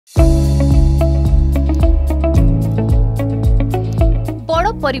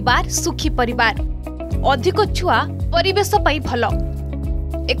परिवार सुखी परिवार अधिक छुआ परिवेश पाई भल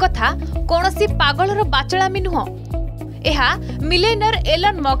एकथा कौनसी पागलर बाचलामी नुह एहा मिलियनर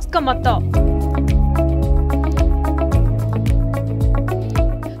एलन मस्क मत।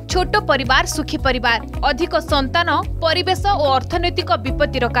 छोट परिवार सुखी परिवार अधिक संतान परिवेश और अर्थनैतिक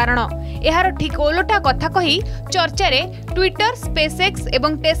विपत्तिर कारण यार ठीक ओलटा कथा कही चर्चा रे ट्विटर स्पेसएक्स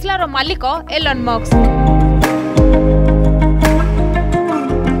एवं टेस्लार मालिक एलन मस्क।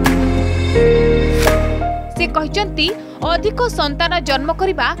 से कहचंती अधिक संतान जन्म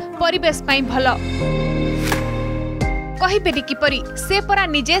करिबा परिवेश पाई भल कहिबेनी किपरि से परा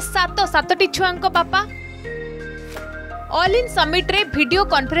निजे 7 छुआंक बापा। ऑल इन समिट रे वीडियो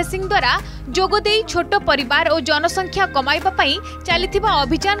कॉन्फ्रेंसिंग द्वारा जोगदेई छोट परिवार और जनसंख्या कमाइबा पई चलिथिबा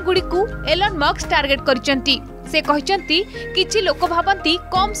अभियान गुडी को एलन मस्क टार्गेट करिसंती। से कहचंती किछि लोक भाबंती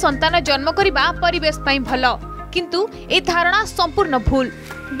कम संतान जन्म करिबा परिवेश पई भल किंतु ए धारणा संपूर्ण भूल।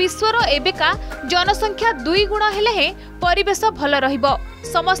 विश्वर एबेका जनसंख्या 2 गुण हेले हे परिवेश भल रहिबो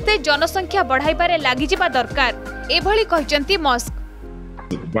समस्ते जनसंख्या बढ़ाइबारे लागि जिबा दरकार एभली कहचंती Musk.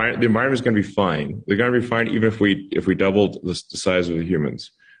 The environment is going to be fine. They're going to be fine even if we doubled the size of the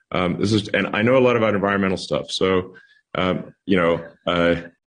humans. And I know a lot about environmental stuff. So,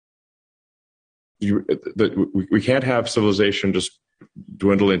 we can't have civilization just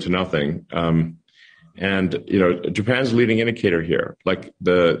dwindle into nothing. And Japan's a leading indicator here. Like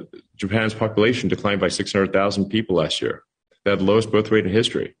Japan's population declined by 600,000 people last year. They had the lowest birth rate in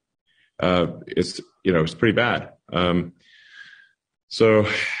history. It's pretty bad. So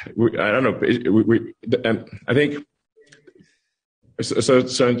I don't know. And I think so.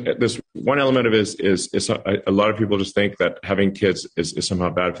 This one element of it is a lot of people just think that having kids is somehow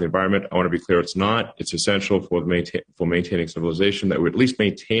bad for the environment. I want to be clear, it's not. It's essential for maintaining civilization. That we at least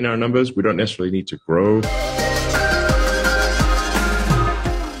maintain our numbers. We don't necessarily need to grow.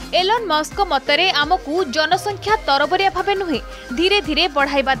 Elon Musk मतरे आमकू जनसंख्या तरबरिया भाबे नुहे धीरे धीरे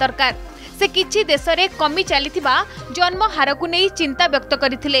बढ़ाइबा दरकार। से किछि देश रे कमी चलिथिबा जन्म हार को नहीं चिंता व्यक्त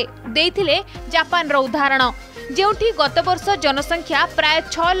करिथिले देइथिले जापान रो उदाहरण जेउठी गत वर्ष जनसंख्या प्राय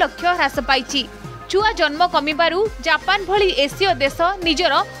 6 लाख ह्रास पाइछि। छुआ जन्म कमिबारु जापान भली एशिया देश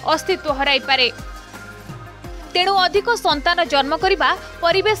निजर अस्तित्व हराई पारे। तेणु अधिक संतान जन्म करिबा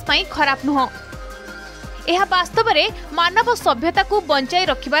परिवेश पई खराब नुह एहा वास्तव रे मानव सभ्यता को बंचाई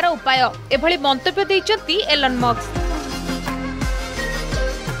रखिबार उपाय एभली मंतव्य दैचंती एलन मस्क।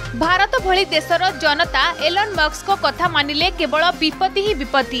 भारत भली देशर जनता एलन मस्क को कथा मानिले केवल विपत्ति ही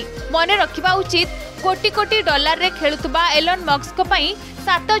विपत्ति मने रखिबा उचित। कोटी कोटी डॉलर रे खेलुतबा एलन मस्क पई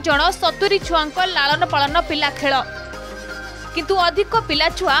 7 जण 70 छुआंक लालन पालन पिला खेल किंतु अधिक पिला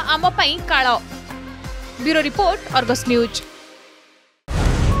छुआ आम पई काळ। Bureau report Argus news.